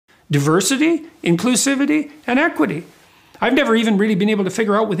diversity, inclusivity, and equity. I've never even really been able to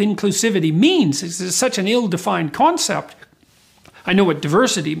figure out what inclusivity means. It's such an ill-defined concept. I know what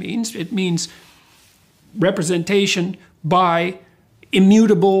diversity means. It means representation by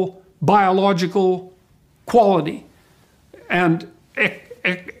immutable biological quality. And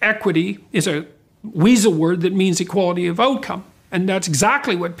equity is a weasel word that means equality of outcome. And that's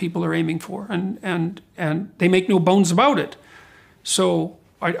exactly what people are aiming for. And they make no bones about it. So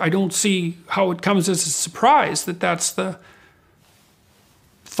I don't see how it comes as a surprise that that's the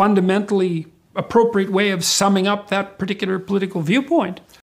fundamentally appropriate way of summing up that particular political viewpoint.